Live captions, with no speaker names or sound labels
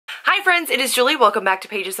Hi friends, it is Julie. Welcome back to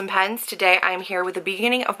Pages and Pens. Today I am here with the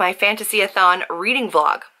beginning of my FantasyAthon reading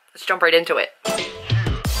vlog. Let's jump right into it.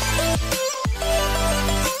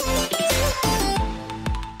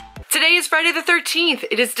 Today is Friday the 13th.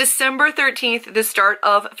 It is December 13th, the start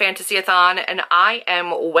of FantasyAthon, and I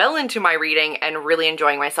am well into my reading and really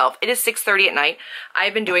enjoying myself. It is 6:30 at night.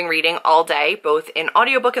 I've been doing reading all day, both in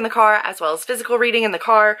audiobook in the car as well as physical reading in the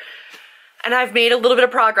car. And I've made a little bit of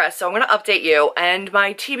progress, so I'm going to update you. And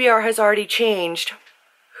my TBR has already changed.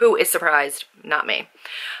 Who is surprised? Not me.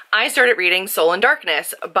 I started reading Soul in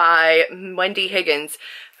Darkness by Wendy Higgins,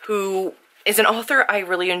 who is an author I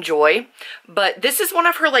really enjoy. But this is one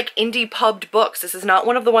of her like indie pubbed books. This is not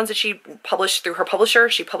one of the ones that she published through her publisher.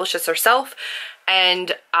 She published this herself.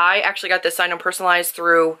 And I actually got this signed and personalized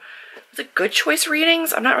through, is it Good Choice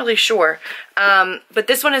Readings? I'm not really sure. But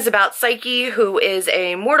this one is about Psyche, who is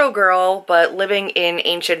a mortal girl, but living in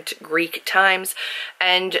ancient Greek times.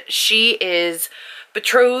 And she is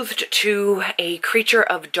betrothed to a creature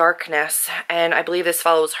of darkness. And I believe this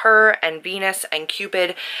follows her and Venus and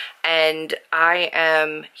Cupid. And I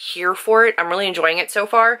am here for it. I'm really enjoying it so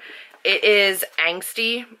far. It is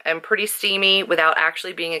angsty and pretty steamy without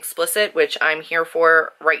actually being explicit, which I'm here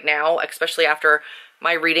for right now, especially after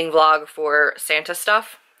my reading vlog for Santa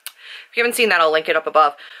stuff. If you haven't seen that, I'll link it up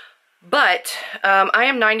above. But I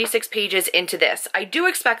am 96 pages into this. I do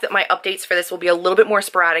expect that my updates for this will be a little bit more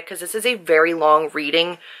sporadic because this is a very long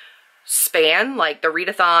reading span. Like the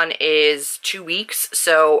readathon is 2 weeks,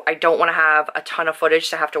 so I don't want to have a ton of footage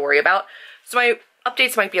to have to worry about. So my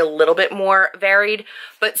updates might be a little bit more varied,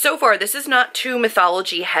 but so far this is not too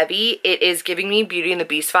mythology heavy. It is giving me Beauty and the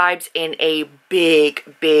Beast vibes in a big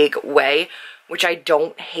way, which I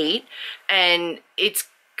don't hate. And it's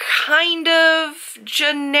kind of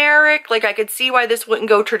generic. Like I could see why this wouldn't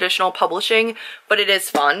go traditional publishing, but it is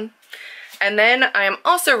fun. And then I am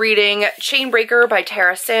also reading Chainbreaker by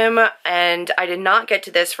Tara Sim, and I did not get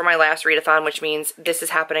to this for my last readathon, which means this is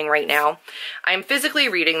happening right now. I am physically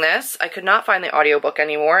reading this. I could not find the audiobook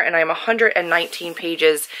anymore, and I am 119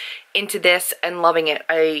 pages into this and loving it.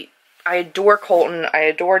 I adore Colton. I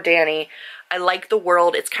adore Danny. I like the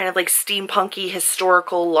world. It's kind of like steampunky,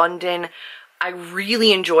 historical London. I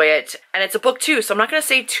really enjoy it. And it's a book too, so I'm not going to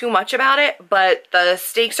say too much about it, but the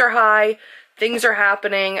stakes are high. Things are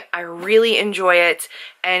happening. I really enjoy it.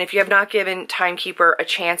 And if you have not given Timekeeper a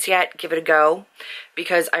chance yet, give it a go,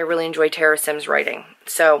 because I really enjoy Tara Sim's writing.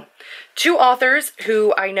 So, two authors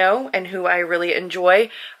who I know and who I really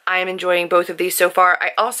enjoy. I am enjoying both of these so far.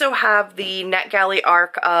 I also have the NetGalley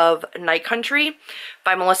arc of Night Country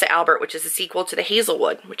by Melissa Albert, which is a sequel to the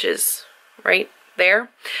Hazelwood, which is right there.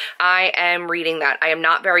 I am reading that. I am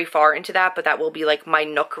not very far into that, but that will be like my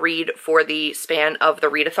nook read for the span of the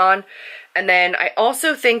readathon. And then I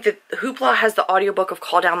also think that Hoopla has the audiobook of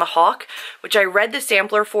Call Down the Hawk, which I read the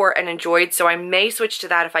sampler for and enjoyed, so I may switch to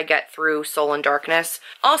that if I get through Soul in Darkness.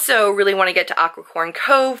 Also really want to get to AQUICORN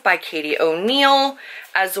Cove by Katie O'Neill,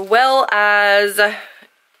 as well as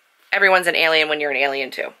Everyone's an Alien When You're an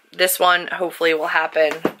Alien Too. This one hopefully will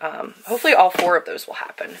happen. Hopefully all four of those will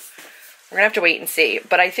happen. We're gonna have to wait and see,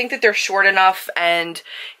 but I think that they're short enough and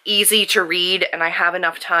easy to read, and I have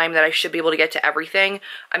enough time that I should be able to get to everything.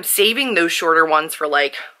 I'm saving those shorter ones for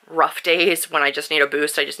like rough days when I just need a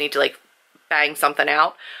boost. I just need to like bang something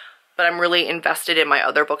out, but I'm really invested in my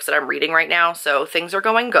other books that I'm reading right now, so things are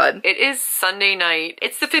going good. It is Sunday night.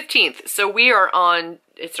 It's the 15th, so we are on,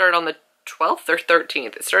 it started on the 12th or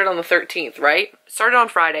 13th? It started on the 13th, right? It started on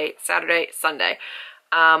Friday, Saturday, Sunday.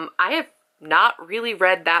 I have not really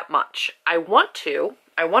read that much. I want to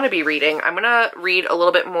be reading. I'm gonna read a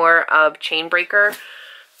little bit more of Chainbreaker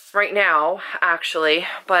right now, actually,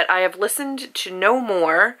 but I have listened to no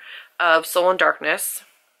more of Soul in Darkness.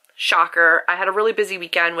 Shocker. I had a really busy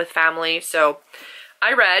weekend with family, so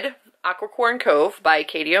I read AQUICORN Cove by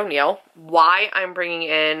Katie O'Neill. Why I'm bringing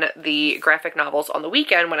in the graphic novels on the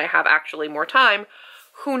weekend when I have actually more time,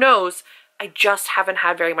 who knows? I just haven't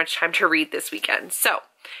had very much time to read this weekend, so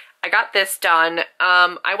I got this done.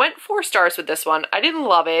 I went 4 stars with this one. I didn't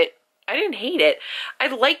love it. I didn't hate it. I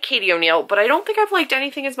like Katie O'Neill, but I don't think I've liked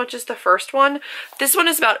anything as much as the first one. This one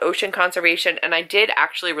is about ocean conservation, and I did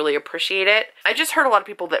actually really appreciate it. I just heard a lot of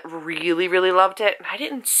people that really loved it, and I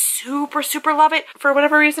didn't super love it. For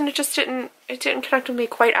whatever reason, it didn't connect with me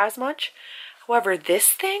quite as much. However, this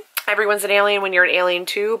thing, Everyone's an Alien When You're an Alien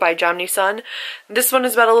Too by Jomny Sun. This one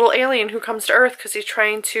is about a little alien who comes to Earth because he's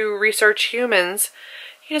trying to research humans.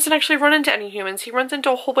 He doesn't actually run into any humans. He runs into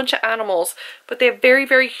a whole bunch of animals, but they have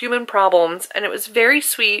very human problems, and it was very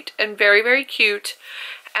sweet and very cute,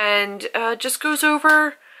 and just goes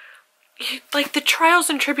over like the trials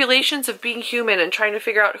and tribulations of being human and trying to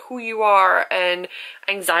figure out who you are and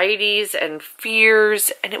anxieties and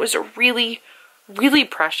fears. And it was a really, really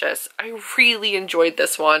precious. I really enjoyed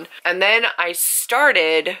this one. And then I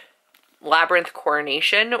started Labyrinth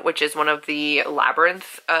Coronation, which is one of the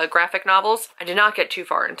Labyrinth graphic novels. I did not get too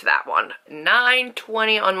far into that one.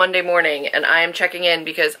 9:20 on Monday morning, and I am checking in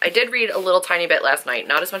because I did read a little tiny bit last night,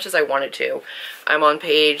 not as much as I wanted to. I'm on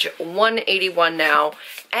page 181 now,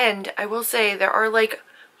 and I will say there are like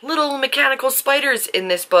little mechanical spiders in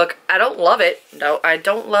this book. I don't love it. No, I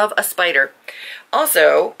don't love a spider.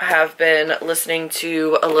 Also, I have been listening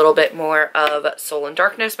to a little bit more of Soul in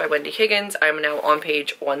Darkness by Wendy Higgins. I'm now on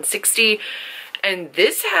page 160, and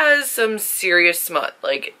this has some serious smut.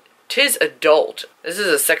 Like, 'tis adult. This is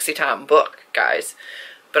a sexy time book, guys,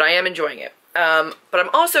 but I am enjoying it. But I'm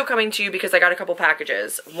also coming to you because I got a couple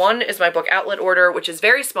packages. One is my book outlet order, which is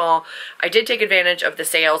very small. I did take advantage of the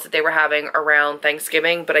sales that they were having around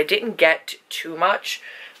Thanksgiving, but I didn't get too much.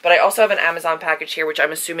 But I also have an Amazon package here, which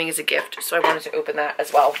I'm assuming is a gift, so I wanted to open that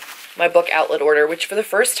as well. My book outlet order, which for the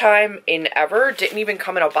first time in ever didn't even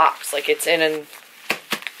come in a box. Like, it's in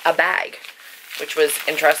a bag, which was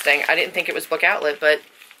interesting. I didn't think it was book outlet, but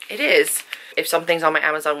it is. If something's on my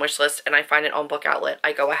Amazon wish list and I find it on book outlet,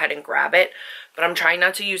 I go ahead and grab it. But I'm trying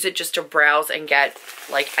not to use it just to browse and get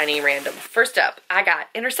like any random. First up, I got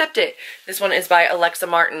Intercepted. This one is by Alexa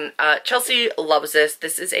Martin. Chelsea loves this.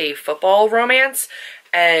 This is a football romance,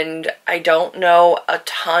 and I don't know a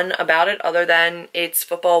ton about it other than it's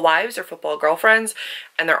football wives or football girlfriends,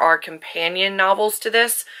 and there are companion novels to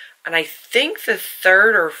this. And I think the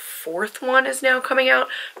third or fourth one is now coming out,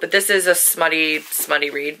 but this is a smutty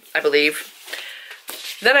read, I believe.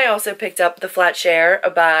 Then I also picked up The Flat Share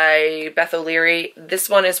by Beth O'Leary. This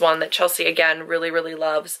one is one that Chelsea, again, really, really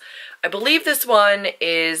loves. I believe this one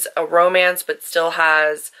is a romance, but still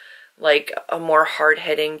has like a more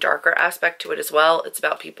hard-hitting, darker aspect to it as well. It's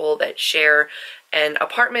about people that share an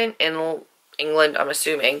apartment in England, I'm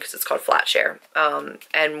assuming, because it's called Flat Share.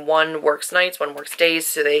 And one works nights, one works days,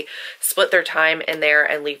 so they split their time in there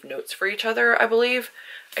and leave notes for each other, I believe.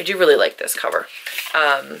 I do really like this cover.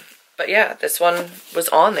 But yeah, this one was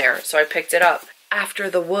on there, so I picked it up. After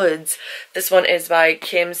the Woods. This one is by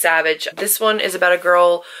Kim Savage. This one is about a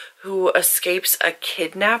girl who escapes a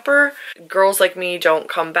kidnapper. Girls like me don't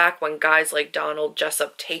come back when guys like Donald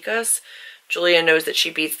Jessup take us. Julia knows that she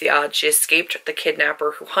beats the odds. She escaped the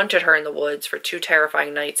kidnapper who hunted her in the woods for 2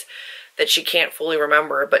 terrifying nights that she can't fully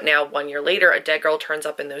remember, but now 1 year later, a dead girl turns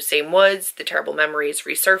up in those same woods. The terrible memories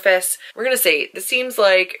resurface. We're gonna say, this seems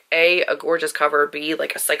like A, a gorgeous cover, B,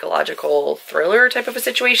 like a psychological thriller type of a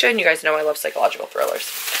situation. You guys know I love psychological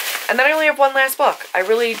thrillers. And then I only have one last book. I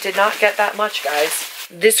really did not get that much, guys.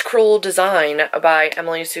 This Cruel Design by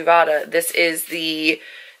Emily Suvada. This is the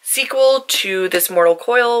sequel to This Mortal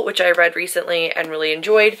Coil, which I read recently and really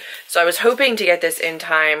enjoyed. So I was hoping to get this in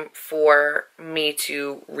time for me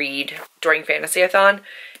to read during FantasyAthon.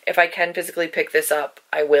 If I can physically pick this up,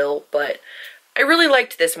 I will, but I really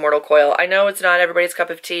liked This Mortal Coil. I know it's not everybody's cup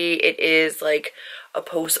of tea. It is like a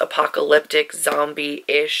post-apocalyptic,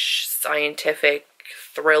 zombie-ish, scientific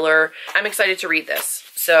thriller. I'm excited to read this.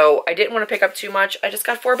 So I didn't want to pick up too much. I just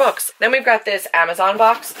got 4 books. Then we've got this Amazon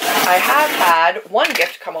box. I have had one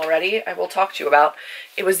gift come already I will talk to you about.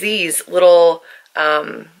 It was these little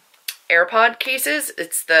AirPod cases.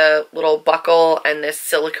 It's the little buckle and this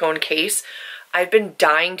silicone case. I've been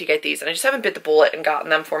dying to get these and I just haven't bit the bullet and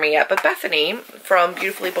gotten them for me yet. But Bethany from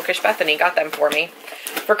Beautifully Bookish Bethany got them for me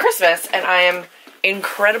for Christmas, and I am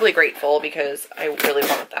incredibly grateful because I really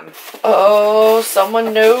wanted them. Oh,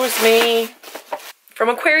 someone knows me. From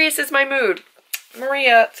Aquarius Is My Mood.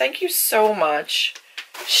 Maria, thank you so much.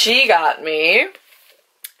 She got me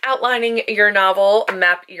Outlining Your Novel,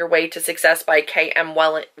 Map Your Way to Success by K.M.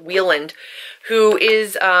 Wieland, who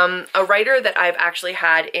is a writer that I've actually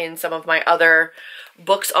had in some of my other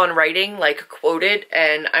books on writing, like quoted,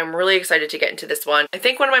 and I'm really excited to get into this one. I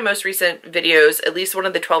think one of my most recent videos, at least one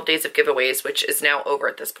of the 12 days of giveaways, which is now over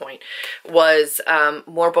at this point, was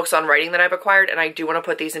more books on writing that I've acquired, and I do want to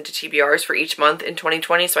put these into TBRs for each month in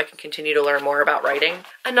 2020 so I can continue to learn more about writing.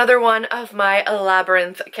 Another one of my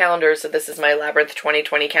Labyrinth calendars, so this is my Labyrinth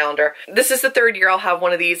 2020 calendar. This is the 3rd year I'll have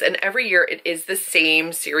one of these, and every year it is the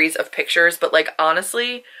same series of pictures, but like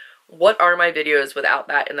honestly, what are my videos without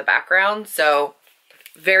that in the background? So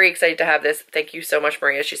very excited to have this. Thank you so much,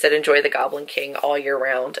 Maria. She said enjoy the Goblin King all year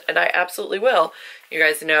round, and I absolutely will. You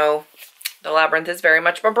guys know the Labyrinth is very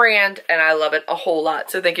much my brand, and I love it a whole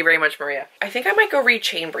lot, so thank you very much, Maria. I think I might go read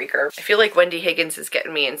Chainbreaker. I feel like Wendy Higgins is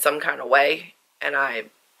getting me in some kind of way, and I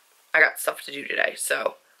got stuff to do today,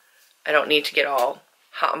 so I don't need to get all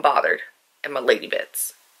hot and bothered. and my lady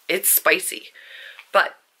bits. It's spicy.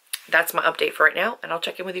 But that's my update for right now, and I'll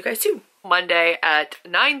check in with you guys soon. Monday at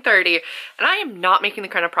 9:30, and I am not making the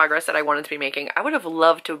kind of progress that I wanted to be making. I would have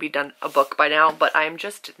loved to be done a book by now, but I'm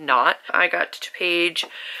just not. I got to page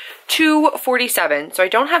 247, so I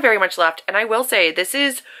don't have very much left, and I will say this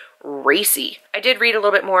is racy. I did read a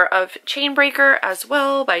little bit more of Chainbreaker as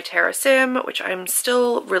well by Tara Sim, which I'm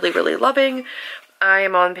still really, really loving. I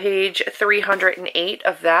am on page 308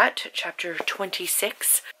 of that, chapter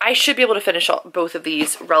 26. I should be able to finish both of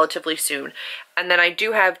these relatively soon. And then I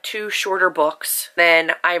do have 2 shorter books.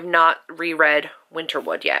 Then I have not reread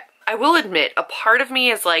Winterwood yet. I will admit, a part of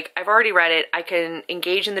me is like, I've already read it. I can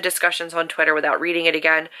engage in the discussions on Twitter without reading it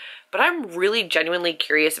again. But I'm really genuinely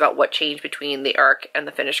curious about what changed between the ARC and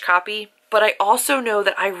the finished copy. But I also know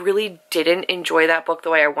that I really didn't enjoy that book the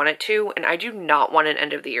way I wanted to, and I do not want an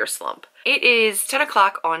end of the year slump. It is 10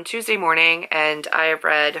 o'clock on Tuesday morning, and I have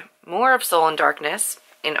read more of Soul and Darkness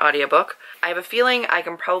in audiobook. I have a feeling I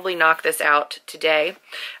can probably knock this out today.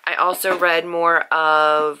 I also read more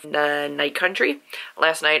of the Night Country.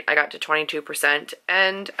 Last night I got to 22%,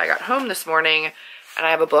 and I got home this morning, and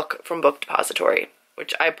I have a book from Book Depository,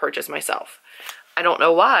 which I purchased myself. I don't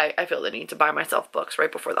know why I feel the need to buy myself books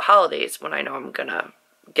right before the holidays when I know I'm gonna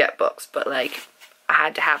get books, but like, I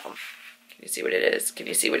had to have them. Can you see what it is? Can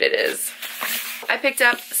you see what it is? I picked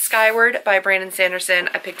up Skyward by Brandon Sanderson.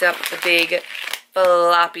 I picked up the big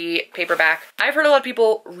floppy paperback. I've heard a lot of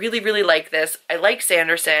people really, really like this. I like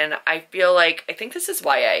Sanderson. I think this is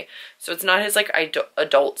YA, so it's not his like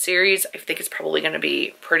adult series. I think it's probably gonna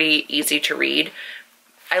be pretty easy to read.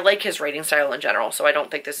 I like his writing style in general, so I don't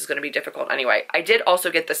think this is going to be difficult anyway. I did also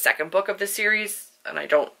get the second book of the series, and I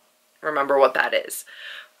don't remember what that is.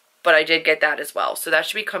 But I did get that as well, so that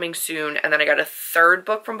should be coming soon. And then I got a 3rd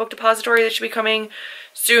book from Book Depository that should be coming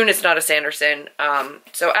soon. It's not a Sanderson.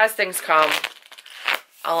 So as things come,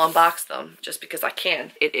 I'll unbox them just because I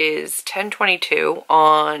can. It is 10:22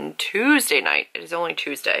 on Tuesday night. It is only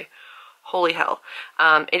Tuesday. Holy hell.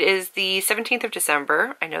 It is the 17th of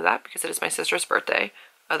December. I know that because it is my sister's birthday.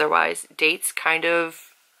 Otherwise, dates kind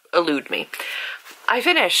of elude me. I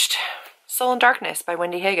finished Soul and Darkness by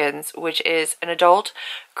Wendy Higgins, which is an adult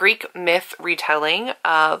Greek myth retelling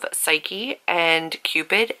of Psyche and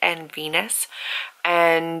Cupid and Venus.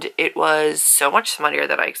 And it was so much smuttier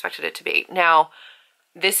than I expected it to be. Now,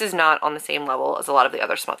 this is not on the same level as a lot of the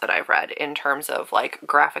other smut that I've read in terms of like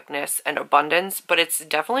graphicness and abundance, but it's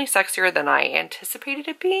definitely sexier than I anticipated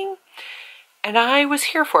it being. And I was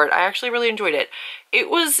here for it. I actually really enjoyed it.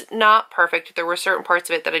 It was not perfect. There were certain parts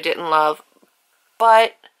of it that I didn't love,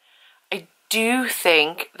 but I do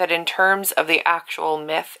think that in terms of the actual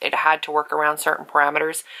myth, it had to work around certain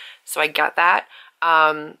parameters. So I get that.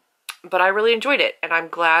 But I really enjoyed it, and I'm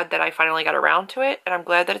glad that I finally got around to it, and I'm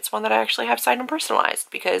glad that it's one that I actually have signed and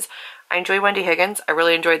personalized because I enjoy Wendy Higgins. I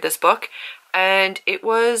really enjoyed this book, and it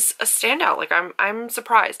was a standout. Like, I'm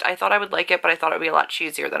surprised. I thought I would like it, but I thought it would be a lot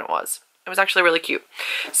cheesier than it was. It was actually really cute.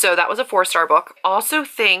 So that was a 4-star book. Also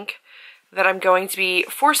think that I'm going to be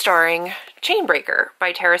 4-starring Chainbreaker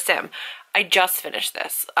by Tara Sim. I just finished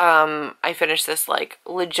this. I finished this like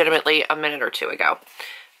legitimately a minute or 2 ago.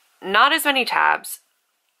 Not as many tabs.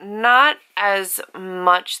 Not as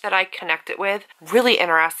much that I connect it with. Really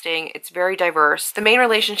interesting. It's very diverse. The main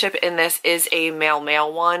relationship in this is a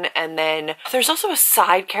male-male one, and then there's also a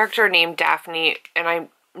side character named Daphne, and I'm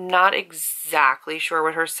not exactly sure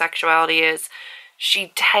what her sexuality is.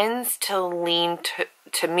 She tends to lean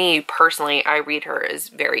to me personally, I read her as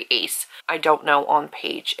very ace. I don't know on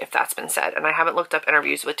page if that's been said, and I haven't looked up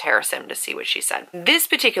interviews with Tara Sim to see what she said. This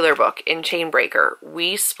particular book in Chainbreaker,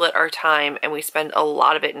 we split our time and we spend a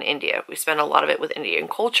lot of it in India. We spend a lot of it with Indian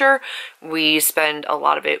culture. We spend a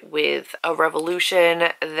lot of it with a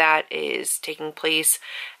revolution that is taking place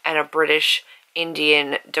and a British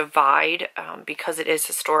Indian divide. Because it is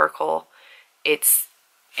historical, it's,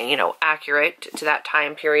 you know, accurate to that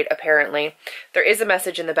time period. Apparently there is a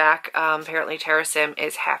message in the back. Apparently Tara Sim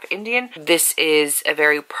is half Indian. This is a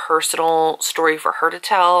very personal story for her to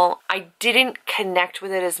tell. I didn't connect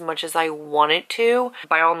with it as much as I wanted to.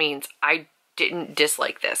 By all means, I didn't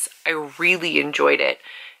dislike this. I really enjoyed it.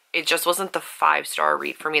 It just wasn't the 5-star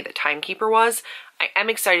read for me that Timekeeper was. I am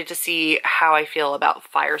excited to see how I feel about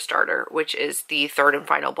Firestarter, which is the 3rd and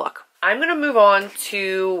final book. I'm going to move on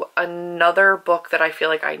to another book that I feel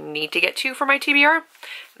like I need to get to for my TBR,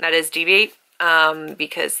 and that is Deviate,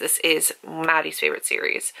 because this is Maddie's favorite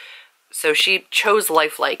series. So she chose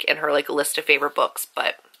Lifelike in her like list of favorite books,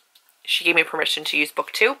 but she gave me permission to use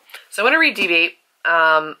book 2. So I'm going to read Deviate.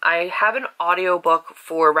 I have an audiobook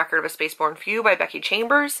for Record of a Spaceborn Few by Becky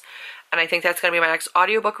Chambers, and I think that's going to be my next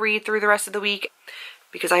audiobook read through the rest of the week,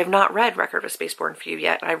 because I have not read Record of a Spaceborn for You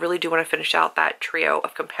yet, and I really do want to finish out that trio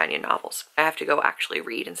of companion novels. I have to go actually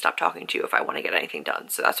read and stop talking to you if I want to get anything done,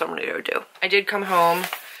 so that's what I'm going to go do. I did come home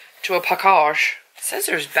to a package. It says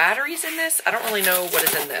there's batteries in this. I don't really know what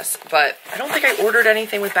is in this, but I don't think I ordered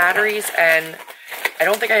anything with batteries, and I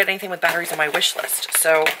don't think I had anything with batteries on my wish list,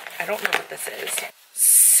 so I don't know what this is.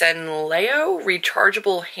 Senleo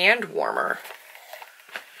rechargeable hand warmer.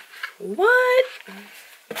 What?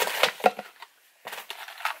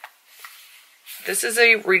 This is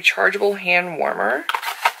a rechargeable hand warmer.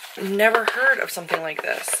 Never heard of something like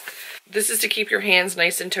this. This is to keep your hands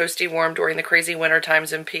nice and toasty warm during the crazy winter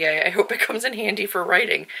times in PA. I hope it comes in handy for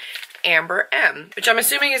writing. Amber M, which I'm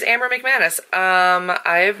assuming is Amber McManus.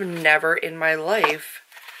 I've never in my life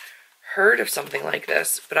heard of something like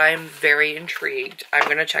this, but I am very intrigued. I'm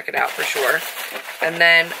gonna check it out for sure. And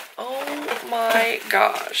then, oh my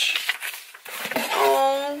gosh.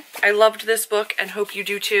 Oh, I loved this book and hope you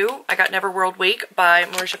do too. I got Neverworld Wake by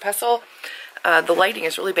Marisha Pessel. The lighting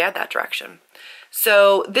is really bad that direction.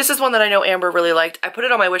 So this is one that I know Amber really liked. I put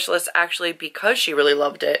it on my wish list actually because she really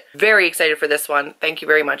loved it. Very excited for this one. Thank you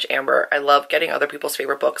very much, Amber. I love getting other people's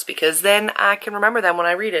favorite books because then I can remember them when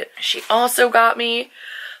I read it. She also got me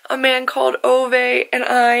A Man Called Ove, and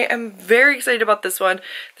I am very excited about this one.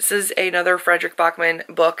 This is another Fredrik Backman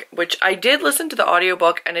book, which I did listen to the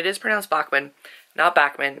audiobook, and it is pronounced Backman, not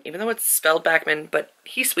Backman, even though it's spelled Backman, but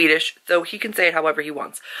he's Swedish, so he can say it however he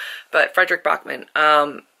wants. But Fredrik Backman,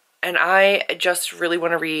 and I just really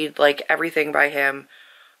want to read like everything by him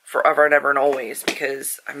forever and ever and always,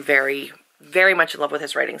 because I'm very, very much in love with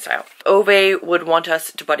his writing style. Ove would want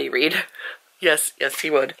us to buddy read. Yes, yes,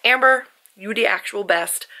 he would. Amber, you the actual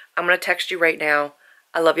best. I'm gonna text you right now.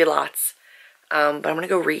 I love you lots. But I'm gonna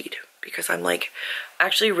go read because I'm like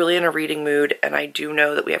actually really in a reading mood, and I do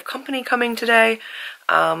know that we have company coming today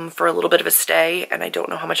for a little bit of a stay, and I don't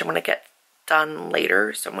know how much I'm gonna get done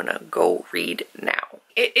later, so I'm gonna go read now.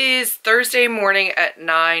 It is Thursday morning at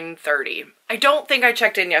 9:30. I don't think I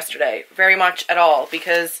checked in yesterday very much at all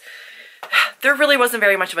because there really wasn't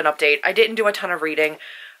very much of an update. I didn't do a ton of reading.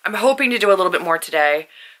 I'm hoping to do a little bit more today.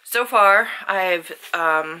 So far, I've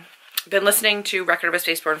been listening to Record of a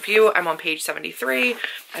Spaceborn for You. I'm on page 73.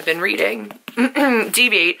 I've been reading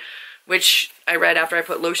Deviate, which I read after I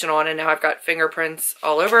put lotion on, and now I've got fingerprints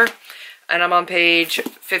all over. And I'm on page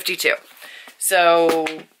 52. So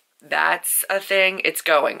that's a thing. It's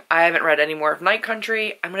going. I haven't read any more of Night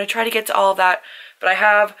Country. I'm going to try to get to all of that. But I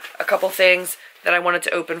have a couple things that I wanted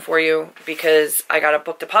to open for you because I got a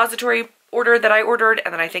book depository order that I ordered,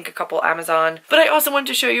 and then I think a couple Amazon. But I also wanted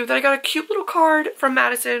to show you that I got a cute little card from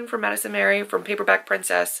Madison Mary, from Paperback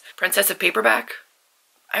Princess. Princess of Paperback?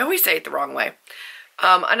 I always say it the wrong way.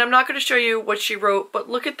 And I'm not going to show you what she wrote, but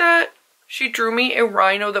look at that. She drew me a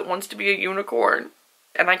rhino that wants to be a unicorn.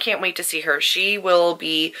 And I can't wait to see her. She will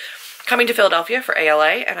be coming to Philadelphia for ALA,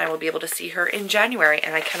 and I will be able to see her in January,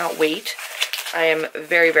 and I cannot wait. I am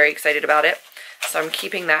very, very excited about it. So I'm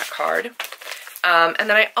keeping that card. And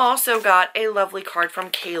then I also got a lovely card from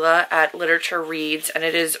Kayla at Literature Reads, and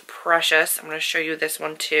it is precious. I'm going to show you this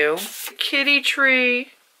one too. Kitty tree.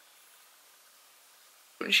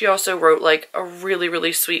 She also wrote like a really,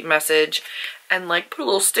 really sweet message and like put a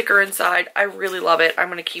little sticker inside. I really love it. I'm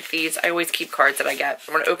going to keep these. I always keep cards that I get.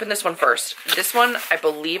 I'm going to open this one first. This one, I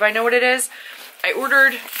believe I know what it is. I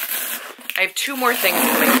have two more things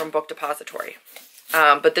coming from Book Depository.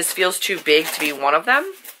 But this feels too big to be one of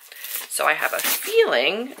them. So I have a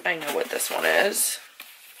feeling I know what this one is.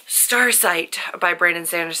 Starsight by Brandon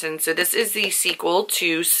Sanderson. So this is the sequel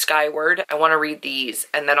to Skyward. I want to read these,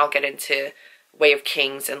 and then I'll get into Way of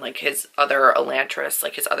Kings and like his other Elantris,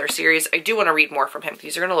 like his other series. I do want to read more from him.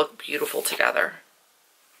 These are going to look beautiful together.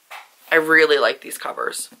 I really like these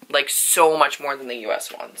covers, like so much more than the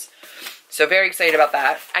US ones. So very excited about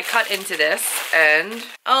that. I cut into this and,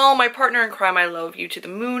 oh, my partner in crime, I love you to the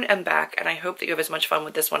moon and back. And I hope that you have as much fun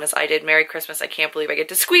with this one as I did. Merry Christmas. I can't believe I get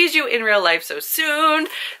to squeeze you in real life so soon.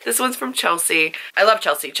 This one's from Chelsea. I love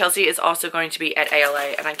Chelsea. Chelsea is also going to be at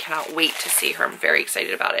ALA, and I cannot wait to see her. I'm very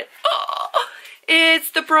excited about it. Oh,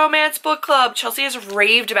 it's the Bromance Book Club. Chelsea has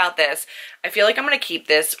raved about this. I feel like I'm going to keep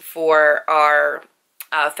this for our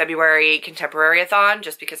February Contemporary-a-thon,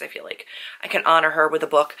 just because I feel like I can honor her with a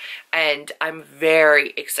book, and I'm very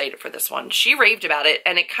excited for this one. She raved about it,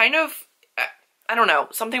 and it kind of, I don't know,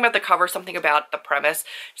 something about the cover, something about the premise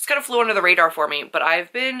just kind of flew under the radar for me, but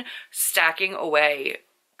I've been stacking away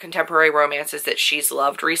contemporary romances that she's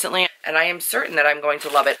loved recently, and I am certain that I'm going to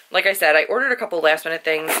love it. Like I said, I ordered a couple last minute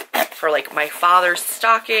things for like my father's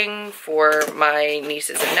stocking, for my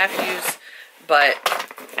nieces and nephews, but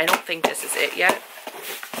I don't think this is it yet.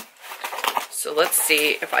 So let's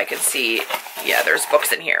see if I can see. Yeah, there's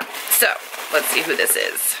books in here. So let's see who this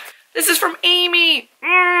is. This is from Amy.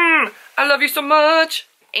 I love you so much.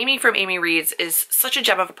 Amy from Amy Reads is such a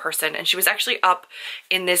gem of a person, and she was actually up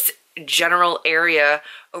in this general area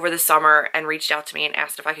over the summer and reached out to me and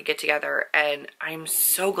asked if I could get together, and I'm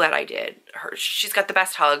so glad I did. She's got the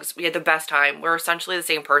best hugs. We had the best time. We're essentially the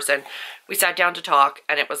same person. We sat down to talk,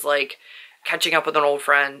 and it was like catching up with an old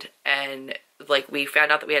friend, and like we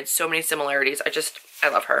found out that we had so many similarities. I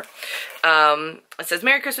love her. It says,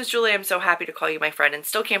 Merry Christmas, Julie. I'm so happy to call you my friend and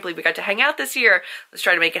still can't believe we got to hang out this year. Let's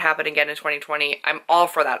try to make it happen again in 2020. I'm all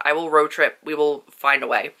for that. I will road trip. We will find a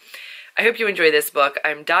way. I hope you enjoy this book.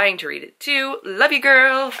 I'm dying to read it too. Love you,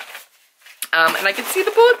 girl. And I can see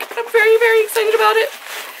the book. I'm very, very excited about it.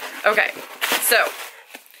 Okay, so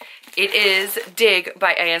it is Dig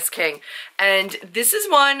by A.S. King. And this is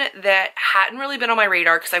one that hadn't really been on my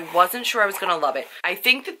radar because I wasn't sure I was going to love it. I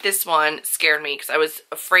think that this one scared me because I was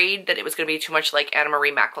afraid that it was going to be too much like Anna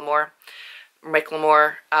Marie McLemore,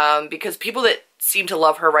 because people that seem to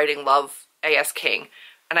love her writing love A.S. King.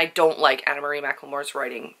 And I don't like Anna Marie McLemore's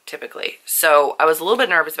writing typically. So I was a little bit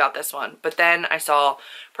nervous about this one. But then I saw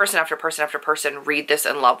person after person after person read this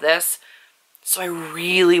and love this. So I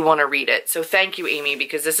really want to read it. So thank you, Amy,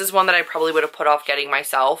 because this is one that I probably would have put off getting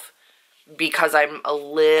myself because I'm a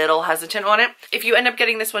little hesitant on it. If you end up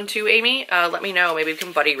getting this one too, Amy, let me know. Maybe we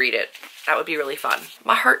can buddy read it. That would be really fun.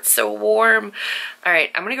 My heart's so warm. All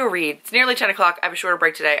right, I'm going to go read. It's nearly 10 o'clock. I have a shorter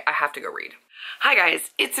break today. I have to go read. Hi guys,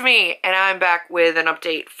 it's me, and I'm back with an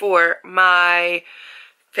update for my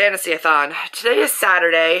FantasyAthon. Today is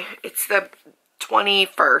Saturday. It's the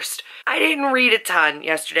 21st. I didn't read a ton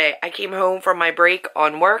yesterday. I came home from my break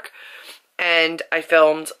on work and I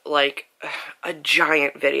filmed like a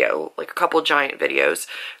giant video, like a couple giant videos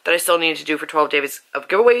that I still need to do for 12 days of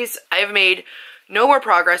giveaways. I have made no more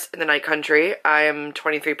progress in the Night Country. I am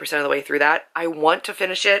 23% of the way through that. I want to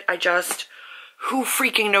finish it. Who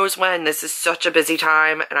freaking knows when? This is such a busy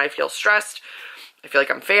time and I feel stressed. I feel like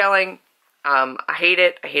I'm failing. I hate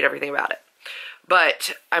it. I hate everything about it.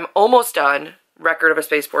 But I'm almost done. Record of a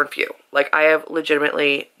Spaceborn few. Like, I have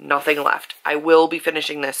legitimately nothing left. I will be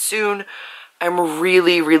finishing this soon. I'm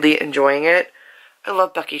really, really enjoying it. I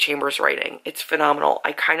love Becky Chambers' writing. It's phenomenal.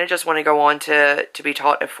 I kind of just want to go on to Be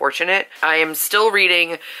Taught If Fortunate. I am still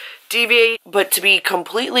reading Deviate, but to be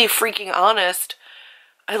completely freaking honest,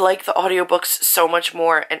 I like the audiobooks so much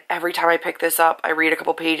more, and every time I pick this up, I read a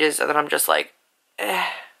couple pages, and then I'm just like, eh.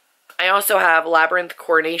 I also have Labyrinth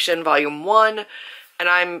Coronation Volume 1, and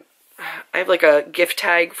I have like a gift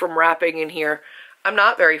tag from wrapping in here. I'm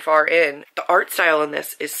not very far in. The art style in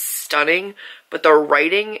this is stunning, but the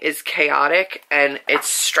writing is chaotic, and it's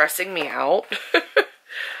stressing me out.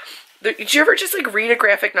 Did you ever just like read a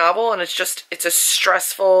graphic novel, and it's a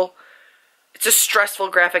stressful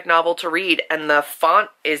graphic novel to read, and the font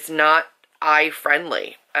is not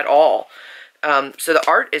eye-friendly at all. So the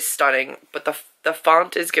art is stunning, but the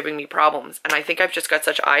font is giving me problems, and I think I've just got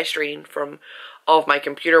such eye strain from all of my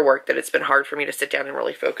computer work that it's been hard for me to sit down and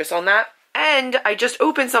really focus on that. And I just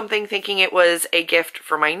opened something thinking it was a gift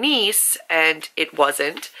for my niece, and it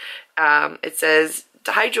wasn't. It says,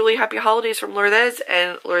 "Hi Julie, happy holidays from Lourdes,"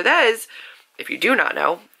 and Lourdes, if you do not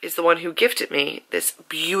know, is the one who gifted me this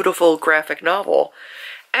beautiful graphic novel.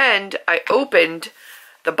 And I opened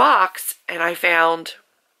the box and I found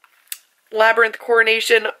Labyrinth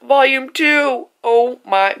Coronation Volume 2. Oh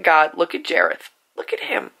my god, look at Jareth. Look at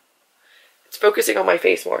him. It's focusing on my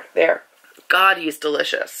face more. There. God, he's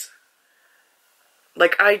delicious.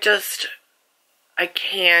 Like, I can't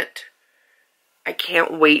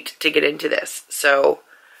wait to get into this. So,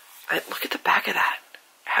 look at the back of that.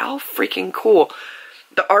 How freaking cool.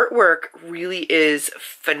 The artwork really is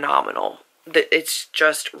phenomenal. It's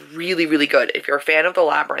just really, really good. If you're a fan of the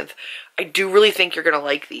Labyrinth, I do really think you're going to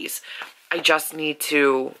like these. I need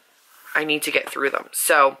to get through them.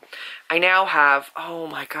 So I now have, oh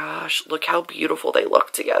my gosh, look how beautiful they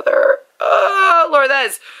look together.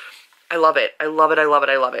 Lourdes. I love it. I love it. I love it.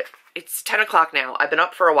 I love it. It's 10 o'clock now. I've been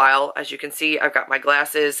up for a while. As you can see, I've got my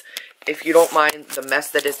glasses. If you don't mind the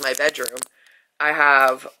mess that is my bedroom, I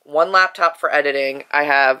have one laptop for editing. I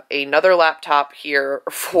have another laptop here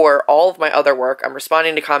for all of my other work. I'm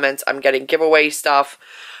responding to comments. I'm getting giveaway stuff.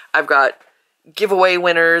 I've got giveaway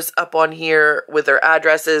winners up on here with their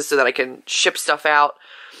addresses so that I can ship stuff out.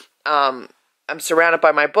 I'm surrounded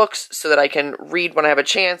by my books so that I can read when I have a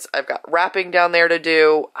chance. I've got wrapping down there to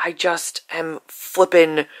do. I just am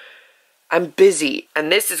flipping. I'm busy. And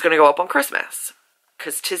this is going to go up on Christmas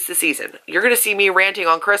because 'tis the season. You're going to see me ranting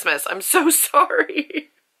on Christmas. I'm so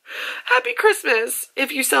sorry. Happy Christmas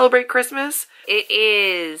if you celebrate Christmas. It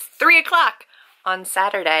is 3 o'clock on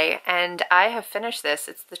Saturday and I have finished this.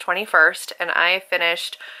 It's the 21st and I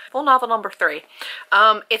finished full novel number 3.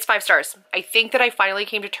 It's 5 stars. I think that I finally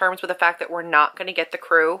came to terms with the fact that we're not going to get the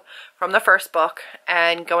crew from the first book,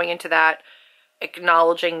 and going into that,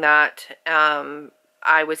 acknowledging that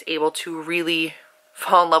I was able to really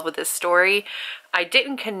fall in love with this story. I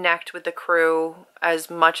didn't connect with the crew as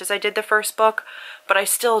much as I did the first book, but I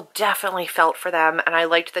still definitely felt for them, and I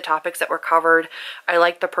liked the topics that were covered. I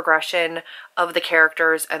liked the progression of the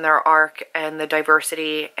characters and their arc and the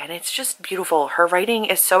diversity, and it's just beautiful. Her writing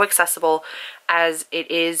is so accessible, as it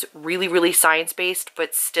is really, really science-based,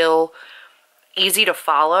 but still easy to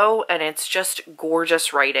follow, and it's just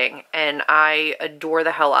gorgeous writing, and I adore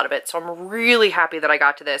the hell out of it. So I'm really happy that I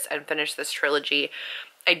got to this and finished this trilogy.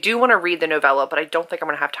 I do want to read the novella, but I don't think I'm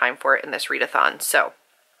going to have time for it in this readathon. So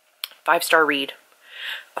 5-star read.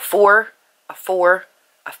 A 4, a 4,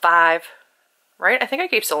 a 5, right? I think I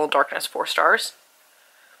gave Soul and Darkness 4 stars.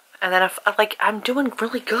 And then I'm doing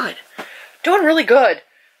really good. Doing really good.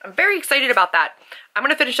 I'm very excited about that. I'm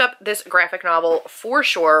going to finish up this graphic novel for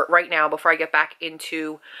sure right now before I get back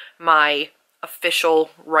into my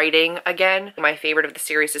official writing again. My favorite of the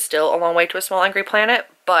series is still A Long Way to a Small Angry Planet,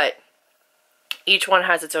 but each one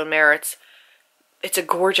has its own merits. It's a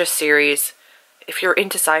gorgeous series. If you're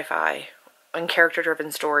into sci-fi and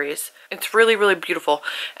character-driven stories, it's really, really beautiful.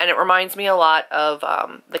 And it reminds me a lot of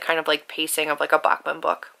the kind of like pacing of like a Bachman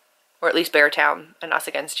book, or at least Beartown and Us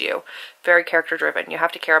Against You. Very character-driven. You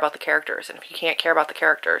have to care about the characters, and if you can't care about the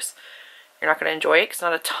characters, you're not going to enjoy it because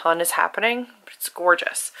not a ton is happening, but it's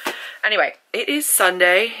gorgeous. Anyway, it is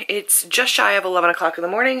Sunday. It's just shy of 11 o'clock in the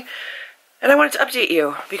morning, and I wanted to update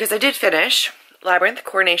you because I did finish Labyrinth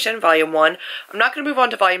Coronation Volume 1. I'm not going to move on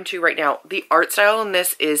to Volume 2 right now. The art style in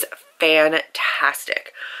this is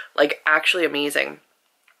fantastic. Like, actually amazing.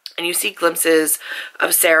 And you see glimpses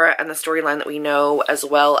of Sarah and the storyline that we know, as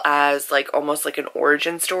well as like almost like an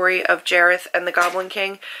origin story of Jareth and the Goblin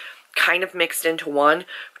King, kind of mixed into one,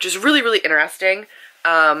 which is really, really interesting.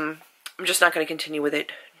 I'm just not going to continue with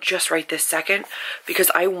it just right this second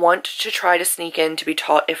because I want to try to sneak in To Be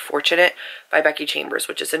Taught If Fortunate by Becky Chambers,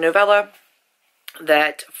 which is a novella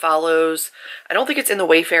that follows, I don't think it's in the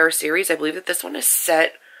Wayfarer series. I believe that this one is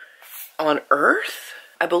set on Earth.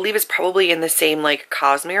 I believe it's probably in the same like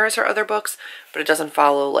Cosmere as her other books, but it doesn't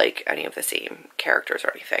follow like any of the same characters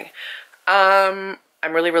or anything. I'm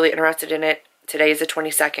really, really interested in it. Today is the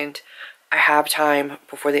 22nd. I have time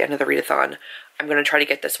before the end of the readathon. I'm going to try to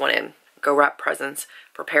get this one in. Go wrap presents,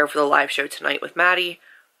 prepare for the live show tonight with Maddie.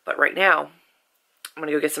 But right now, I'm going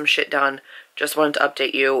to go get some shit done. Just wanted to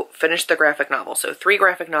update you. Finished the graphic novel. So 3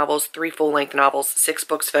 graphic novels, 3 full-length novels, 6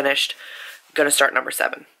 books finished. I'm going to start number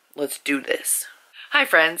 7. Let's do this. Hi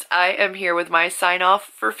friends, I am here with my sign off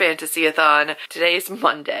for FantasyAthon. Today is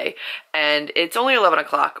Monday and it's only 11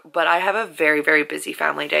 o'clock, but I have a very, very busy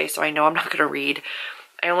family day, so I know I'm not going to read.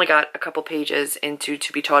 I only got a couple pages into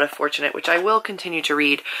To Be Taught If Fortunate, which I will continue to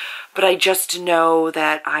read, but I just know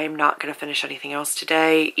that I'm not going to finish anything else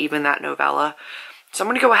today, even that novella. So I'm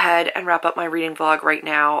going to go ahead and wrap up my reading vlog right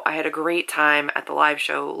now. I had a great time at the live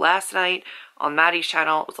show last night on Maddie's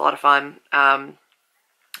channel. It was a lot of fun.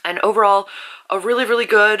 And overall, a really, really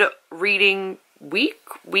good reading week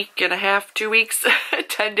and a half, 2 weeks,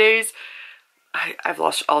 10 days. I've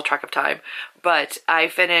lost all track of time. But I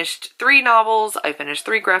finished 3 novels. I finished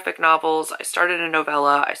 3 graphic novels. I started a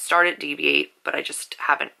novella. I started Deviate, but I just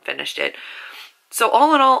haven't finished it. So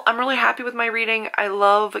all in all, I'm really happy with my reading. I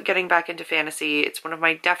love getting back into fantasy. It's one of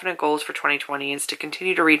my definite goals for 2020 is to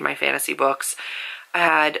continue to read my fantasy books. I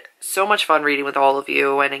had so much fun reading with all of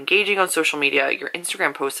you and engaging on social media. Your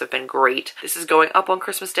Instagram posts have been great. This is going up on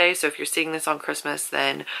Christmas Day, so if you're seeing this on Christmas,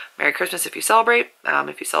 then Merry Christmas if you celebrate.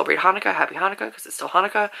 If you celebrate Hanukkah, Happy Hanukkah, because it's still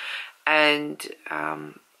Hanukkah. And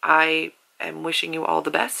I am wishing you all the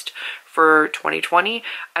best for 2020.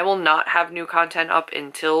 I will not have new content up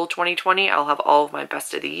until 2020. I'll have all of my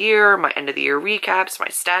best of the year, my end of the year recaps, my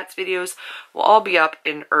stats videos will all be up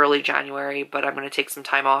in early January, but I'm going to take some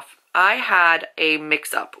time off. I had a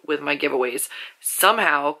mix-up with my giveaways.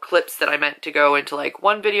 Somehow, clips that I meant to go into like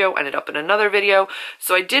one video ended up in another video.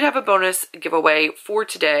 So I did have a bonus giveaway for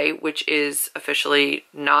today, which is officially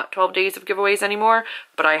not 12 days of giveaways anymore,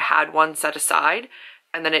 but I had one set aside.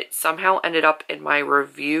 And then it somehow ended up in my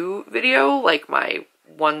review video, like my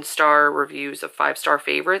 1-star reviews of 5-star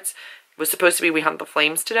favorites. Was supposed to be We Hunt the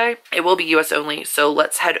Flames today. It will be US only, so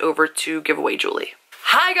let's head over to Giveaway Julie.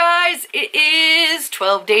 Hi guys, it is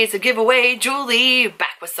 12 days of giveaway. Julie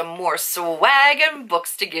back with some more swag and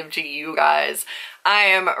books to give to you guys. I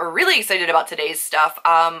am really excited about today's stuff.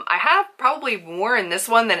 I have probably more in this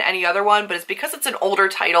one than any other one, but it's because it's an older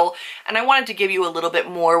title and I wanted to give you a little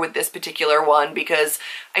bit more with this particular one because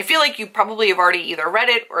I feel like you probably have already either read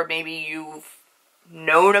it or maybe you've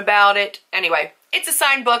known about it. Anyway, it's a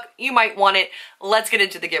signed book. You might want it. Let's get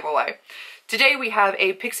into the giveaway. Today we have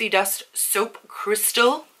a Pixie Dust Soap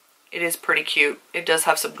Crystal. It is pretty cute. It does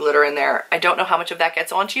have some glitter in there. I don't know how much of that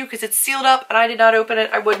gets onto you because it's sealed up and I did not open it.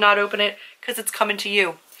 I would not open it because it's coming to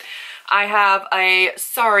you. I have a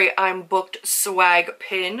Sorry I'm Booked swag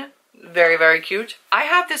pin. Very, very cute. I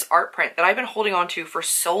have this art print that I've been holding on to for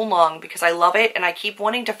so long because I love it and I keep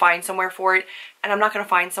wanting to find somewhere for it and I'm not going to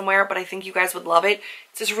find somewhere, but I think you guys would love it.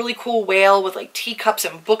 It's this really cool whale with like teacups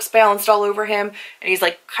and books balanced all over him and he's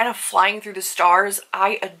like kind of flying through the stars.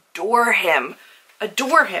 I adore him.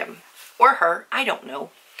 Adore him. Or her. I don't know.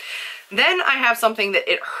 Then I have something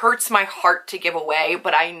that it hurts my heart to give away,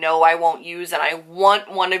 but I know I won't use and I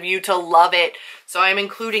want one of you to love it. So I'm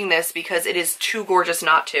including this because it is too gorgeous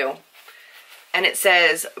not to. And it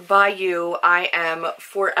says, by you, I am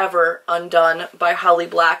forever undone by Holly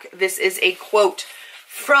Black. This is a quote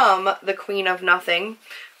from The Queen of Nothing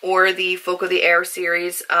or the Folk of the Air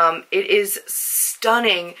series. It is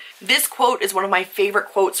stunning. This quote is one of my favorite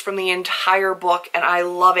quotes from the entire book and I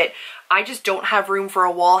love it. I just don't have room for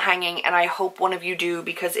a wall hanging and I hope one of you do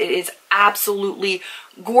because it is absolutely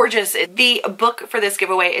gorgeous. The book for this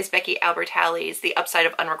giveaway is Becky Albertalli's The Upside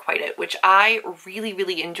of Unrequited, which I really,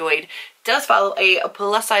 really enjoyed. It does follow a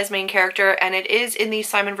plus-size main character and it is in the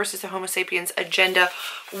Simon vs. the Homo sapiens agenda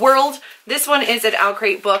world. This one is an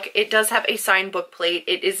Outcrate book. It does have a signed book plate.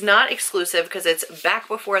 It is not exclusive because it's back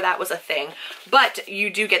before that was a thing, but you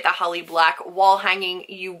do get the Holly Black wall hanging.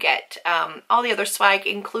 You get all the other swag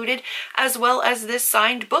included, as well as this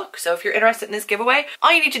signed book. So if you're interested in this giveaway,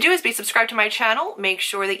 all you need to do is be subscribed to my channel. Make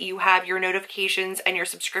sure that you have your notifications and your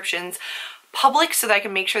subscriptions public so that I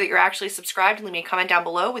can make sure that you're actually subscribed. Leave me a comment down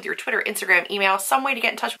below with your Twitter, Instagram, email, some way to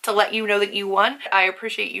get in touch to let you know that you won. I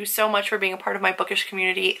appreciate you so much for being a part of my bookish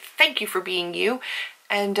community. Thank you for being you.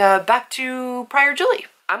 And back to Prior Julie.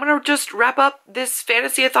 I'm gonna just wrap up this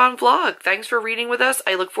FantasyAthon vlog. Thanks for reading with us.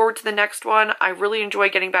 I look forward to the next one. I really enjoy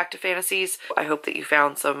getting back to fantasies. I hope that you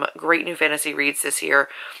found some great new fantasy reads this year.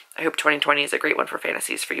 I hope 2020 is a great one for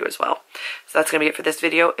fantasies for you as well. So that's gonna be it for this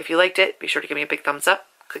video. If you liked it, be sure to give me a big thumbs up,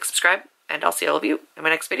 click subscribe, and I'll see all of you in my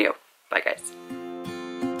next video. Bye guys.